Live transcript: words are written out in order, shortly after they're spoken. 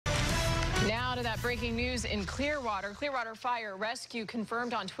That breaking news in Clearwater. Clearwater Fire Rescue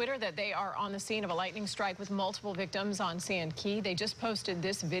confirmed on Twitter that they are on the scene of a lightning strike with multiple victims on Sand Key. They just posted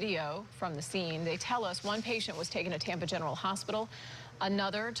this video from the scene. They tell us one patient was taken to Tampa General Hospital,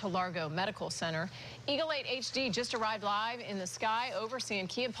 another to Largo Medical Center. Eagle 8 HD just arrived live in the sky over Sand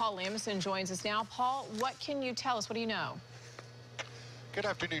Key, and Paul Lamison joins us now. Paul, what can you tell us? What do you know? Good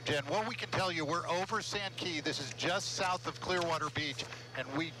afternoon, Jen. Well, we can tell you we're over Sand Key. This is just south of Clearwater Beach, and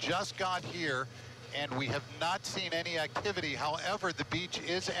we just got here, and we have not seen any activity. However, the beach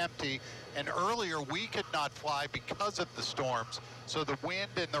is empty, and earlier we could not fly because of the storms. So the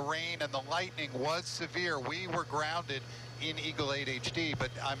wind and the rain and the lightning was severe. We were grounded in Eagle 8 HD, but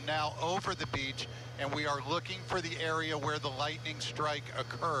I'm now over the beach, and we are looking for the area where the lightning strike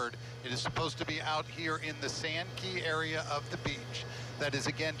occurred. It is supposed to be out here in the Sand Key area of the beach. That is,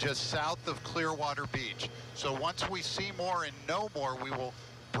 again, just south of Clearwater Beach. So once we see more and know more, we will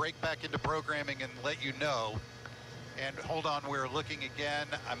break back into programming and let you know. And hold on, we're looking again.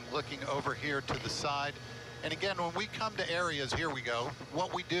 I'm looking over here to the side. And again, when we come to areas, here we go,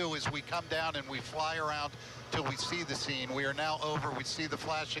 what we do is we come down and we fly around till we see the scene. We are now over, we see the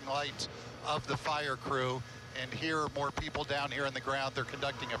flashing lights of the fire crew, and here are more people down here on the ground. They're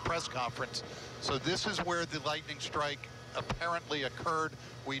conducting a press conference. So this is where the lightning strike apparently occurred.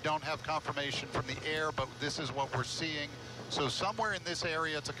 We don't have confirmation from the air, but this is what we're seeing. So somewhere in this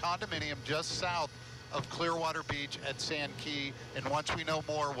area, it's a condominium just south of Clearwater Beach at Sand Key, and once we know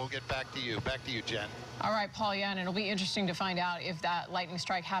more, we'll get back to you. Back to you, Jen. All right, Paul, yeah, and it'll be interesting to find out if that lightning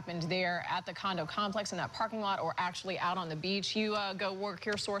strike happened there at the condo complex in that parking lot or actually out on the beach. You go work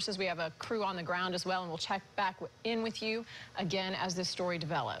your sources. We have a crew on the ground as well, and we'll check back in with you again as this story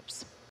develops.